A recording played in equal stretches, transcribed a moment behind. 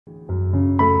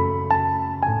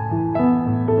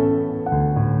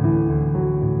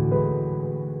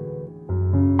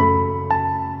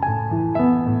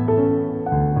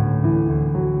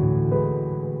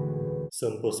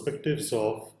Some Perspectives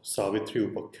of Savitri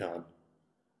Upakhyana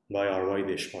by R.Y.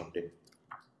 Deshpande.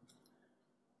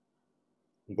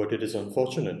 But it is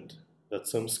unfortunate that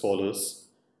some scholars,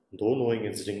 though knowing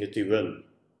its dignity well,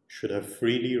 should have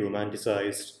freely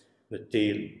romanticized the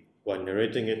tale while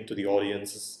narrating it to the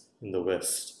audiences in the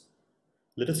West.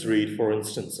 Let us read, for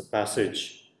instance, a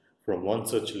passage from one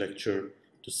such lecture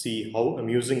to see how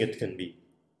amusing it can be.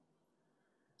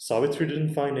 Savitri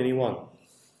didn't find anyone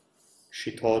she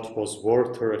thought was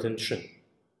worth her attention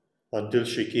until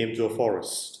she came to a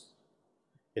forest.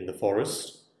 In the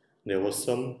forest, there were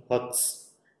some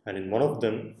huts, and in one of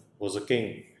them was a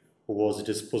king who was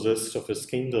dispossessed of his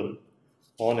kingdom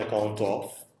on account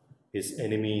of his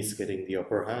enemies getting the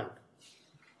upper hand.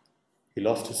 He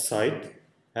lost his sight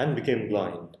and became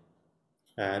blind,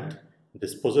 and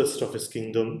dispossessed of his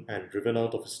kingdom and driven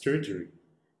out of his territory,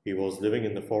 he was living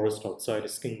in the forest outside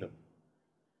his kingdom.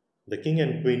 The king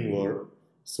and queen were,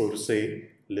 so to say,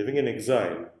 living in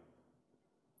exile,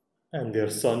 and their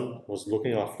son was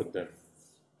looking after them.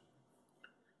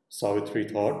 Savitri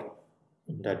thought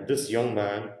that this young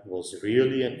man was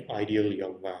really an ideal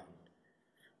young man,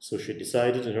 so she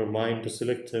decided in her mind to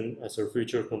select him as her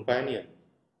future companion.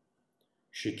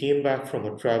 She came back from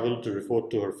her travel to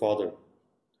report to her father,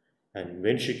 and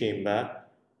when she came back,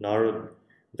 Narad,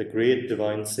 the great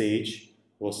divine sage,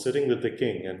 was sitting with the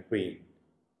king and queen.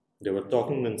 They were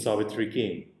talking when Savitri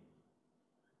came.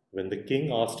 When the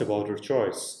king asked about her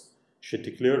choice, she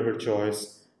declared her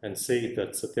choice and said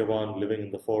that Satyavan living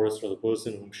in the forest was the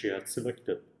person whom she had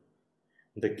selected.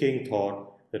 The king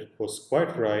thought that it was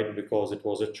quite right because it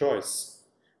was a choice,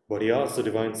 but he asked the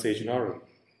divine sage Narad,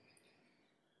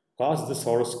 "Cast this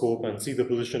horoscope and see the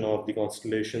position of the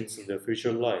constellations in their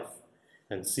future life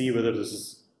and see whether this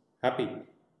is happy."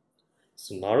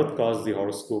 So Narad cast the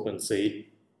horoscope and said,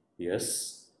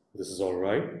 "Yes, this is all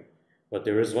right, but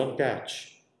there is one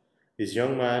catch. This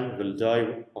young man will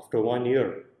die after 1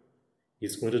 year.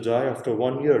 He's going to die after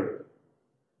 1 year."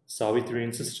 Savitri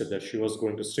insisted that she was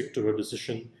going to stick to her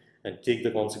decision and take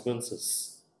the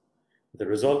consequences. The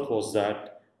result was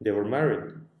that they were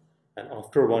married, and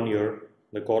after 1 year,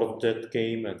 the god of death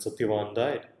came and Satyavan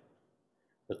died.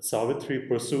 But Savitri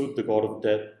pursued the god of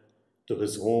death to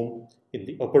his home in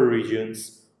the upper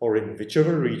regions or in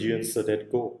whichever regions the dead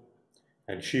go,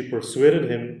 and she persuaded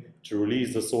him to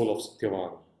release the soul of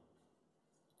Satyavan.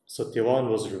 Satyavan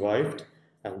was revived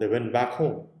and they went back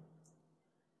home.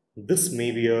 This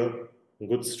may be a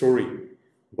good story,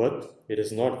 but it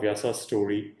is not Vyasa's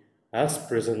story as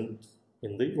present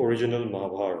in the original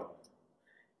Mahabharata.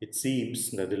 It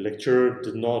seems that the lecturer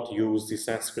did not use the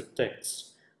Sanskrit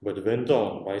text, but went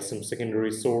on by some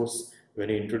secondary source when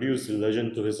he introduced the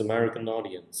legend to his American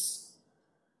audience.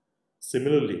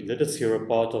 Similarly, let us hear a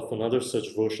part of another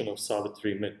such version of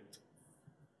Savitri myth.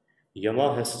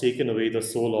 Yama has taken away the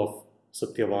soul of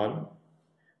Satyavan.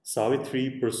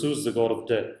 Savitri pursues the god of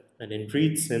death and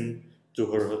entreats him to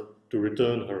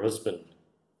return her husband.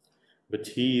 But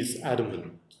he is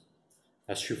adamant.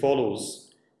 As she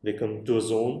follows, they come to a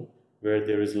zone where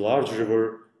there is a large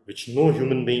river which no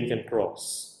human being can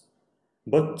cross.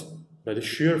 But by the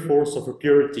sheer force of her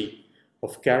purity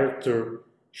of character,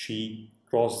 she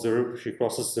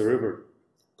crosses the river,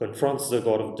 confronts the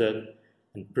god of death,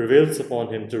 and prevails upon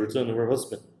him to return her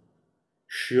husband.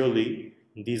 Surely,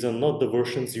 these are not the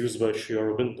versions used by Sri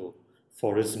Aurobindo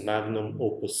for his magnum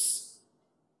opus.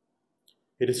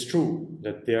 It is true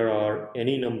that there are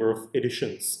any number of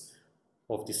editions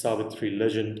of the Savitri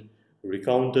legend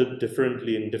recounted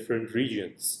differently in different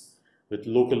regions, with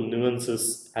local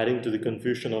nuances adding to the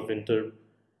confusion of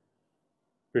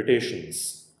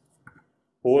interpretations.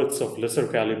 Poets of lesser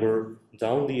caliber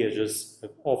down the edges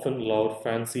have often allowed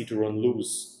fancy to run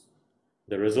loose.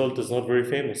 The result is not very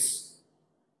famous.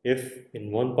 If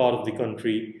in one part of the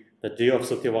country the day of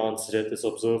Satyavan's death is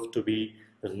observed to be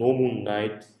the no moon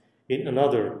night, in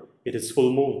another it is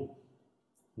full moon.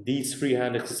 These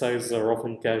freehand exercises are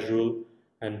often casual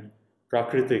and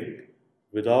prakritic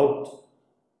without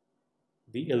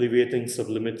the elevating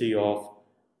sublimity of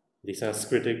the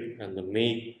Sanskritic and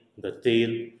make the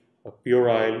tale a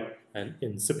puerile and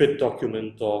insipid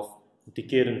document of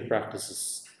decadent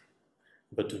practices.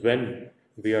 But when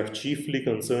we are chiefly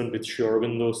concerned with Sri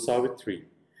Aurobindo's Savitri,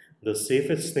 the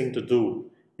safest thing to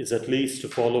do is at least to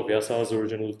follow Vyasa's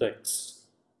original text.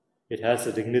 It has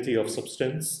a dignity of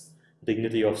substance,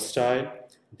 dignity of style,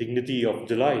 dignity of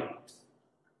delight.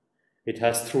 It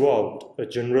has throughout a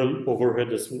general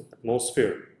overhead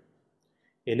atmosphere.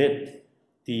 In it,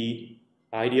 the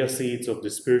idea seeds of the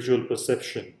spiritual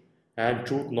perception and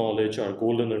truth knowledge are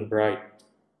golden and bright.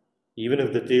 Even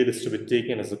if the tale is to be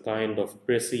taken as a kind of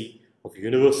pressy of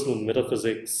universal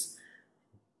metaphysics,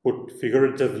 put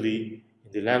figuratively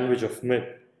in the language of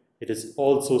myth, it is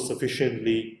also a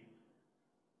sufficiently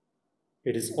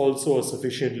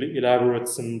elaborate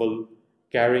symbol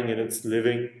carrying in its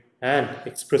living and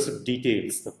expressive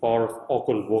details the power of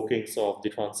occult workings of the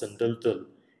transcendental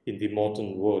in the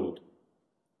modern world.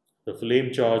 The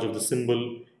flame charge of the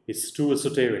symbol is too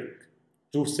esoteric,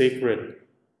 too sacred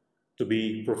to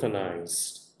be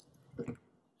profanized.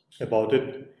 About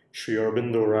it, Sri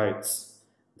Aurobindo writes,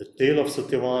 "The tale of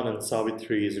Satyavan and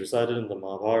Savitri is recited in the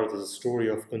Mahabharata as a story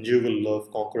of conjugal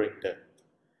love conquering death.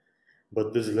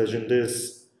 But this legend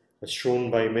is, as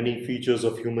shown by many features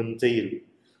of human tale,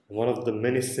 one of the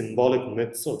many symbolic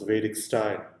myths of the Vedic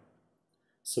style.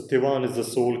 Satyavan is the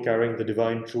soul carrying the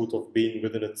divine truth of being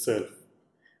within itself,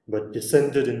 but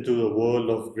descended into the world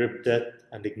of grim death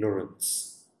and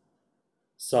ignorance.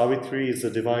 Savitri is the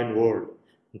divine word,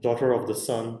 daughter of the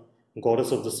sun,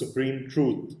 goddess of the supreme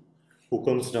truth, who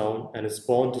comes down and is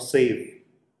born to save.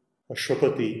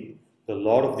 Ashwapati, the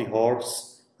lord of the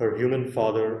horse, her human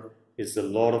father, is the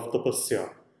lord of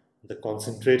tapasya, the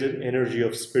concentrated energy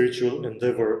of spiritual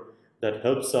endeavor that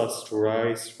helps us to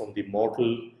rise from the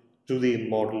mortal to the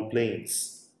immortal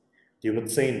planes.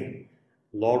 Dyumatsen,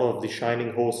 lord of the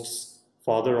shining hosts,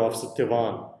 father of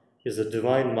Satyavan, is a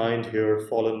divine mind here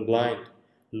fallen blind,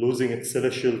 losing its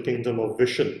celestial kingdom of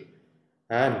vision,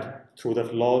 and through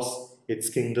that loss, its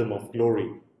kingdom of glory.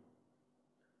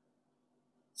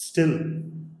 Still,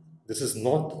 this is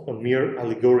not a mere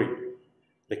allegory.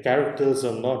 The characters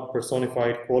are not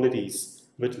personified qualities,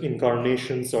 but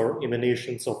incarnations or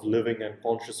emanations of living and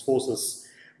conscious forces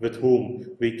with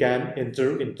whom we can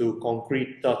enter into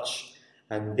concrete touch,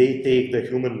 and they take the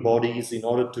human bodies in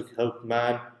order to help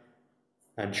man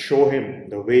and show him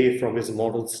the way from his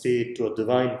mortal state to a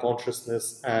divine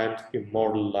consciousness and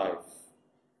immortal life.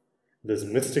 This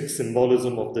mystic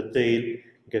symbolism of the tale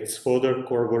gets further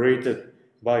corroborated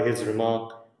by his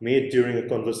remark made during a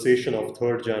conversation of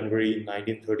 3rd January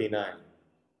 1939.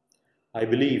 I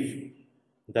believe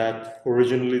that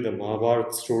originally the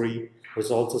Mahabharata story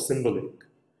was also symbolic,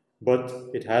 but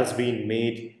it has been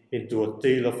made into a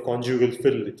tale of conjugal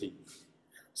fidelity.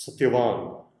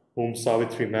 Satyavan, whom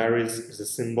Savitri marries, is a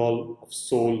symbol of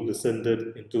soul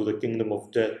descended into the kingdom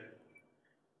of death.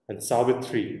 And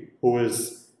Savitri, who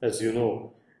is, as you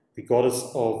know, the goddess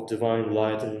of divine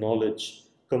light and knowledge,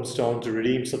 comes down to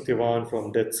redeem Satyavan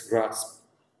from death's grasp.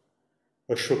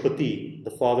 Ashwapati,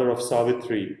 the father of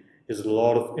Savitri, is the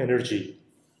lord of energy.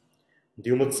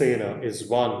 Dyumatsena is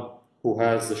one who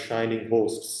has the shining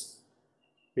hosts.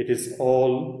 It is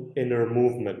all inner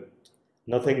movement,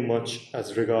 nothing much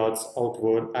as regards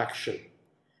outward action.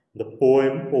 The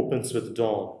poem opens with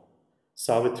dawn.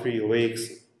 Savitri awakes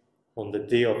on the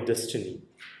day of destiny,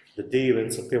 the day when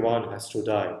Satyavan has to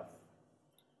die.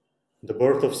 The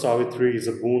birth of Savitri is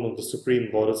a boon of the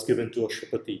supreme goddess given to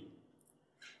Ashwapati.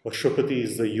 Ashwapati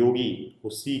is the yogi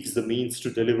who seeks the means to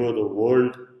deliver the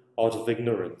world out of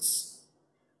ignorance.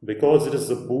 Because it is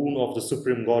the boon of the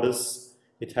supreme goddess,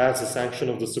 it has the sanction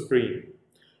of the supreme.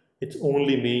 It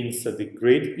only means that the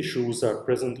great issues are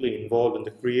presently involved in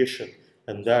the creation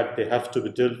and that they have to be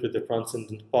dealt with the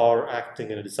transcendent power acting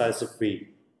in a decisive way.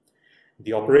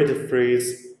 The operative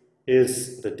phrase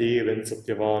is the day when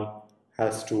Satyavan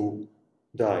has to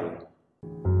die.